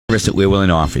service that we're willing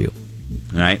to offer you.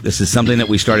 All right? This is something that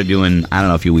we started doing, I don't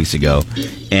know, a few weeks ago.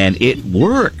 And it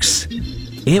works.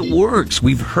 It works.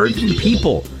 We've heard from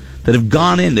people that have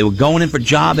gone in. They were going in for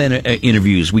job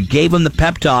interviews. We gave them the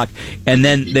pep talk, and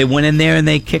then they went in there and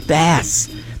they kicked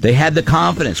ass. They had the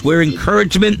confidence. We're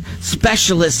encouragement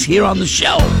specialists here on the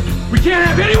show. We can't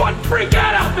have anyone freak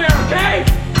out there, okay?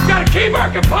 We gotta keep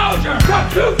our composure. We've come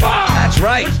too far. That's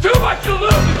right. There's too much to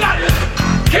lose. We gotta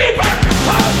keep our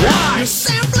composure. Why?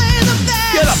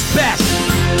 You're the best.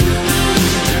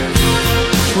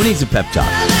 Who needs a pep talk?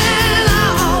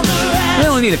 We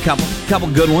only need a couple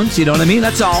good ones, you know what I mean?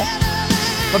 That's all.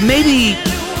 But maybe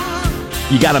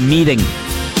you got a meeting.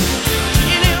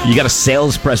 You got a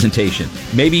sales presentation.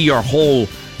 Maybe your whole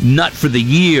nut for the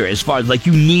year, as far as like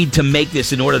you need to make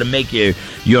this in order to make your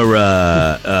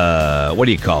what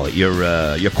do you call it?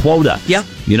 Your quota. Yeah.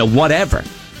 You know, whatever.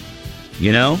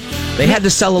 You know, they had to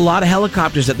sell a lot of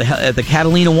helicopters at the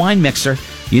Catalina wine mixer.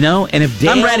 You know, and if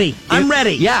Dale, I'm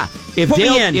ready. Yeah. If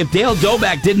Dale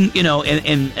Doback didn't, you know,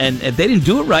 and if they didn't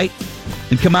do it right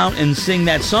and come out and sing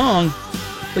that song,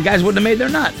 the guys wouldn't have made their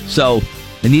nut. So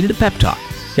they needed a pep talk.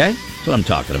 Okay, that's what I'm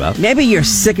talking about. Maybe you're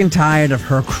sick and tired of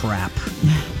her crap.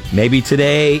 Maybe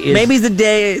today is...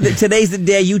 Today's the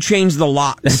day you change the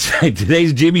locks. That's right.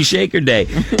 Today's Jimmy Shaker Day.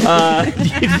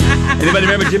 Anybody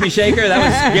remember Jimmy Shaker? That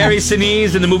was Gary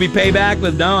Sinise in the movie Payback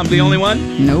with... No, I'm the only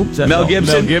one? Nope. Mel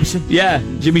Gibson? Mel Gibson? Yeah,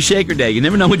 Jimmy Shaker Day. You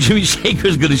never know when Jimmy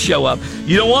Shaker's going to show up.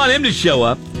 You don't want him to show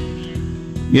up.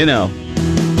 You know.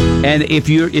 And if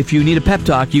you need a pep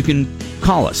talk, you can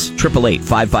call us.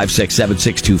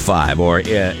 888-556-7625 or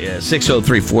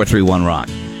 603-431-ROCK.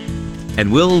 And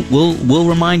we'll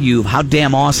remind you of how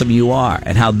damn awesome you are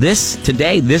and how this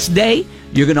day,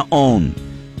 you're going to own.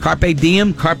 Carpe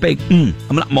diem, I'm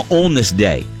gonna own this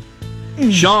day.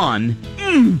 Sean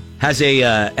has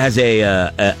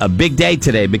a big day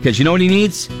today because you know what he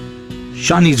needs?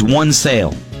 Sean needs one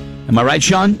sale. Am I right,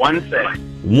 Sean? One sale.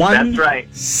 One That's right.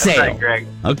 sale. That's right, Greg.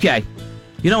 Okay.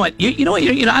 You know what? You know what?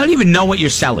 I don't even know what you're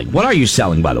selling. What are you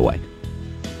selling, by the way?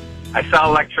 I sell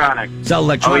electronics. Sell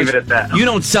electronics. I'll leave it at that. You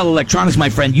don't sell electronics, my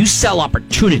friend. You sell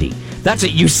opportunity. That's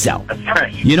what you sell. That's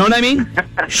right. You know what I mean?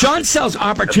 Sean sells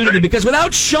opportunity because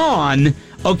without Sean,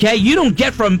 okay, you don't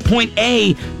get from point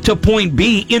A to point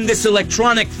B in this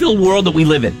electronic-filled world that we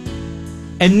live in.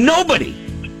 And nobody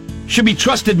should be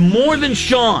trusted more than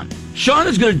Sean. Sean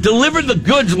is going to deliver the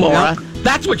goods, Laura. Yep.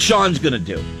 That's what Sean's going to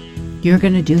do. You're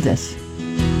going to do this.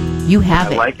 You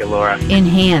have I like it, Laura. in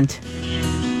hand.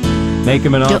 Make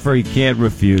him an offer he can't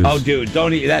refuse. Oh, dude,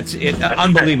 don't. That's it.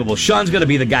 Unbelievable. Sean's going to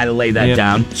be the guy to lay that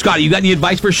down. Scotty, you got any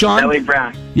advice for Sean? Kelly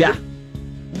Brown. Yeah.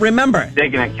 Remember,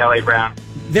 Digging it, Kelly Brown.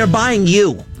 they're buying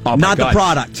you, Oh, my not God. the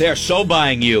product. They're so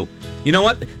buying you. You know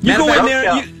what? You go in there.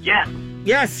 Roadkill. Yes.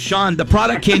 Yes. Sean, the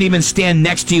product can't even stand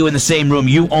next to you in the same room.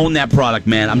 You own that product,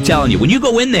 man. I'm telling you. When you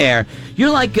go in there, you're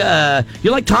like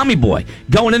Tommy Boy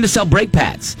going in to sell brake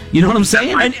pads. You know what I'm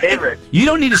saying? My favorite. You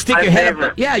don't need to stick My your head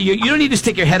favorite. up. Yeah, you don't need to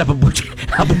stick your head up a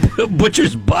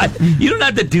butcher's butt. You don't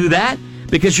have to do that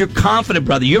because you're confident,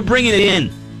 brother. You're bringing it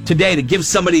in today to give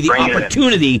somebody the Bring it in.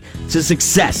 opportunity to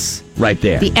success right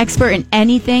there. The expert in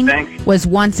anything Thanks. was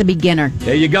once a beginner.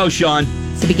 There you go, Sean.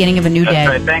 It's the beginning of a new That's day.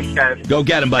 right. Thanks, guys. Go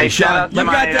get him, buddy. Hey, shout Sean, out to let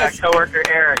me my got this. coworker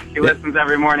Eric. He listens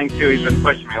every morning too. He's been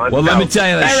pushing me. Let's Well, go. let me tell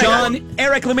you that.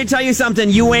 Eric, let me tell you something.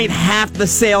 You ain't half the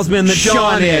salesman that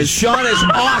Sean is. Sean is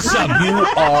awesome. You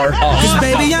are awesome.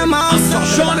 Baby, I'm awesome.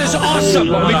 Sean is awesome.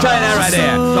 Let me tell you that right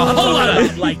there. A whole lot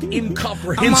of Like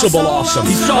incomprehensible awesome.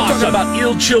 He's talking about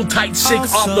ill, chill, tight, sick,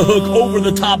 off the hook, over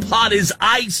the top, hot as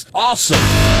ice. Awesome.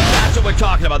 That's what we're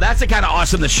talking about. That's the kind of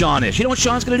awesome that Sean is. You know what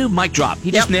Sean's going to do? Mic drop. He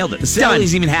just nailed it. The sale Done.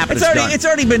 isn't even happened. It's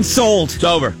already been sold. It's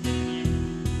over.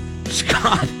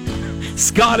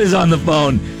 Scott is on the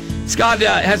phone. Scott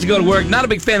has to go to work. Not a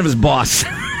big fan of his boss.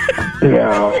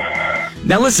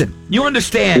 Now listen, you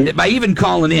understand that by even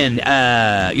calling in,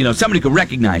 somebody could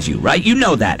recognize you, right? You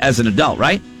know that as an adult,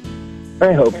 right?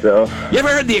 I hope so. You ever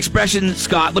heard the expression,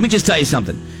 Scott? Let me just tell you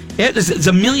something. There's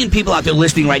a million people out there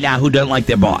listening right now who don't like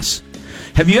their boss.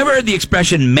 Have you ever heard the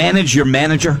expression, manage your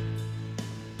manager?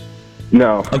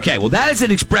 No. Okay, well, that is an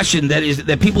expression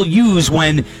that people use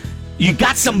when you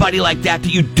got somebody like that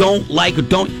you don't like or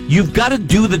don't. You've got to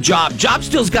do the job. Job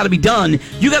still's got to be done.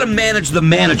 You got to manage the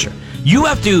manager. You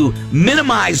have to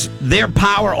minimize their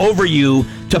power over you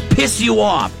to piss you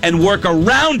off and work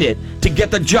around it to get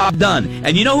the job done.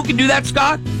 And you know who can do that,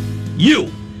 Scott?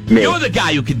 You. Me. You're the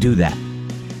guy who can do that.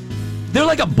 They're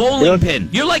like a bowling pin.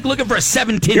 You're like looking for a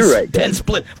 7-10 You're right, 10 Dad.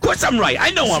 split. Of course I'm right.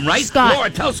 I know I'm right. Scott. Laura,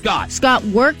 tell Scott. Scott,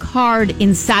 work hard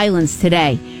in silence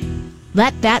today.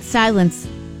 Let that silence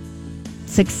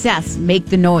success make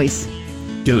the noise.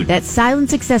 Dude. That silent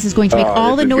success is going to make Oh,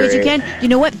 all this the is noise you great. can. You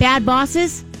know what? Bad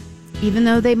bosses, even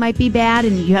though they might be bad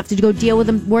and you have to go deal with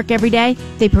them work every day,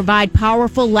 they provide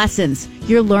powerful lessons.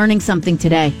 You're learning something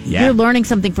today. Yeah. You're learning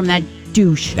something from that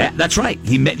douche. That's right.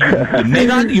 You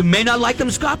may not like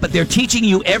them, Scott, but they're teaching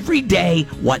you every day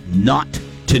what not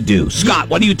to do. Scott,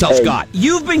 what do you tell Scott?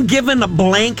 You've been given a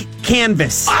blank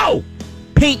canvas. Oh!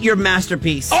 Paint your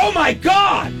masterpiece. Oh my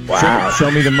God! Show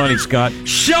me the money, Scott.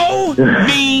 Show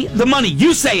me the money.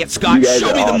 You say it, Scott. You guys Show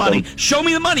are me the awesome. money. Show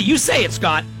me the money. You say it,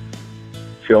 Scott.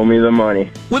 Show me the money.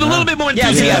 With a little bit more Yeah,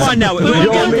 enthusiasm. come on now. With a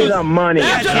little Show bit me of- the money.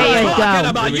 That's what There I'm you talking go.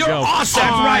 about. Here we You're go. awesome.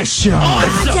 Awesome.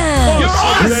 Awesome. You're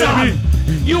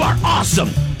awesome. You are awesome.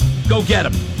 Go get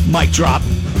him. Mic drop.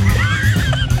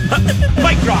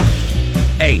 Mic drop.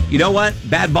 Hey, you know what?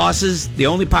 Bad bosses, the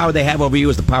only power they have over you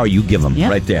is the power you give them.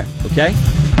 Yep. Right there. Okay?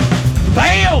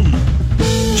 Bam!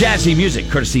 Jazzy music,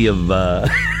 courtesy of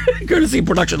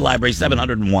Production Library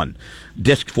 701.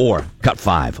 Disc 4, cut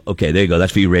 5. Okay, there you go.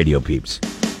 That's for you radio peeps.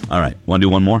 All right. Want to do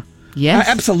one more? Yes.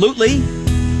 Absolutely.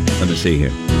 Let me see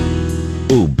here.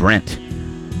 Ooh, Brent.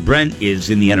 Brent is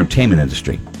in the entertainment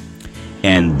industry.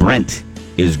 And Brent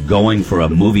is going for a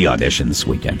movie audition this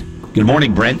weekend. Good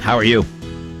morning, Brent. How are you?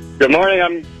 Good morning.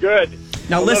 I'm good.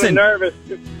 Now I'm listen. a little nervous.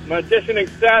 I'm auditioning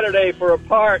Saturday for a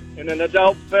part in an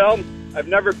adult film. I've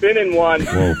never been in one.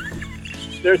 Whoa.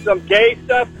 There's some gay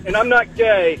stuff, and I'm not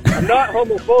gay. I'm not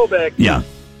homophobic, Yeah.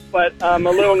 but I'm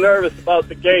a little nervous about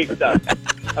the gay stuff.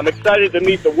 I'm excited to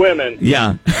meet the women.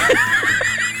 Yeah.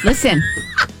 Listen.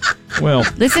 Well,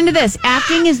 Listen to this.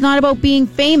 Acting is not about being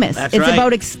famous. That's it's right.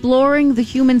 about exploring the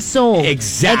human soul.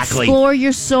 Exactly. Explore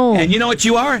your soul. And you know what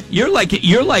you are? You're like the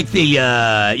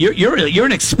you're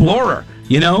an explorer.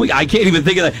 You know, I can't even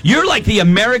think of that. You're like the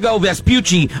Amerigo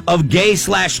Vespucci of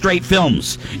gay/straight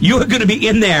films. You are going to be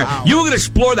in there. Wow. You are going to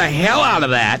explore the hell out of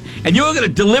that, and you are going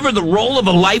to deliver the role of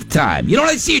a lifetime. You know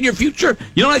what I see in your future?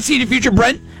 You know what I see in your future,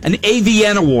 Brent? An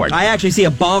AVN award. I actually see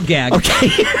a ball gag. Okay.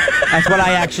 That's what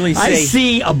I actually see. I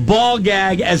see a ball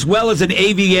gag as well as an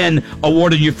AVN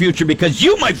award in your future because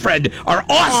you, my friend, are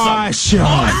awesome.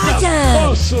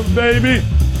 awesome, baby.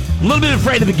 I'm a little bit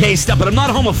afraid of the gay stuff, but I'm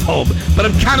not homophobe. But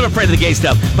I'm kind of afraid of the gay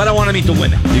stuff. But I want to meet the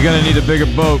women. You're gonna need a bigger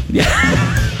boat.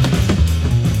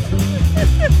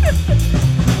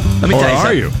 Let me Or tell you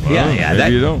are something. you? Yeah, Well, yeah.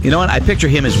 maybe you don't. You know what? I picture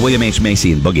him as William H.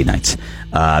 Macy in Boogie Nights.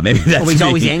 Maybe that's he's me.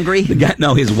 always angry? The guy,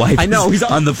 no, his wife. I know, is he's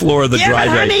on the floor of the Yeah, but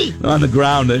driveway, honey! on the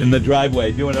ground in the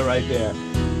driveway, doing it right there.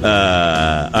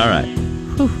 All right.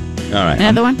 All right.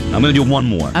 Another one? I'm going to do one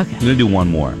more. Okay. I'm going to do one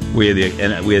more. We're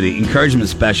the encouragement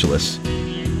specialists,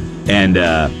 and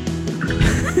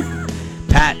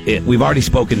Pat. We've already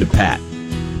spoken to Pat.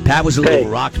 Pat was a little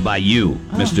rocked by you,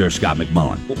 Mr. Scott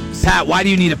McMullen. Pat, why do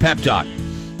you need a pep talk?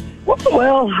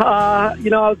 Well, I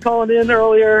was calling in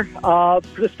earlier,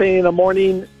 participating in a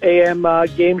morning AM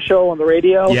game show on the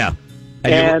radio. Yeah,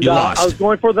 and you lost. I was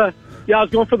going for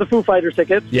the Foo Fighters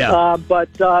tickets. Yeah.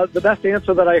 But the best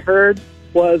answer that I heard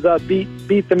was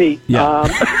beat the meat. Yeah.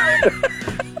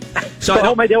 So I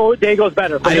hope my day goes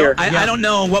better from here. I don't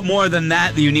know what more than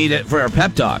that you need it for a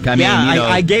pep talk. I mean,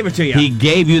 I gave it to you. He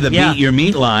gave you the beat your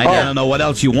meat line. Oh. I don't know what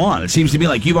else you want. It seems to me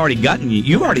like you've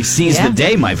already seized the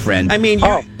day, my friend. I mean,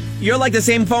 you're like the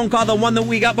same phone call, the one that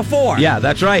we got before. yeah,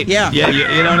 that's right. Yeah. you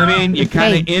know what I mean. You're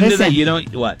kind of Hey, into listen. that. You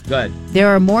don't what? Go ahead. There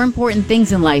are more important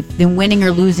things in life than winning or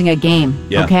losing a game.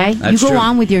 Yeah, Okay? that's You go true.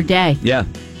 on with your day. Yeah.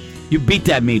 You beat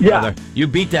that meat, Yeah. brother. You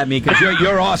beat that meat because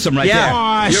you're awesome right Yeah. there.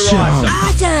 Awesome. You're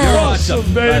awesome. You're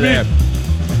awesome, baby. Right there.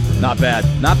 Not bad.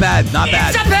 Not bad. Not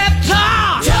bad. It's a pep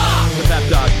talk! It's a pep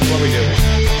talk. What we do.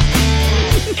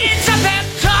 It's a pep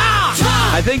talk!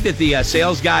 I think that the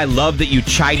sales guy loved that you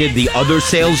chided the other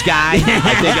sales guy.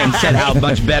 I think and said how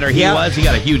much better he Yep. was. He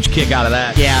got a huge kick out of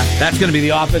that. Yeah. That's going to be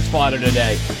the office fodder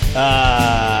today.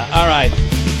 All right.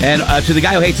 And to the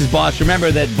guy who hates his boss, remember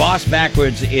that boss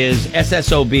backwards is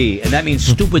SSOB, and that means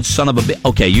stupid son of a bitch.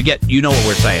 Okay, you know what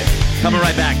we're saying. Coming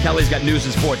right back. Kelly's got news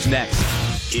and sports next.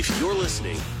 If you're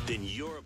listening, then you're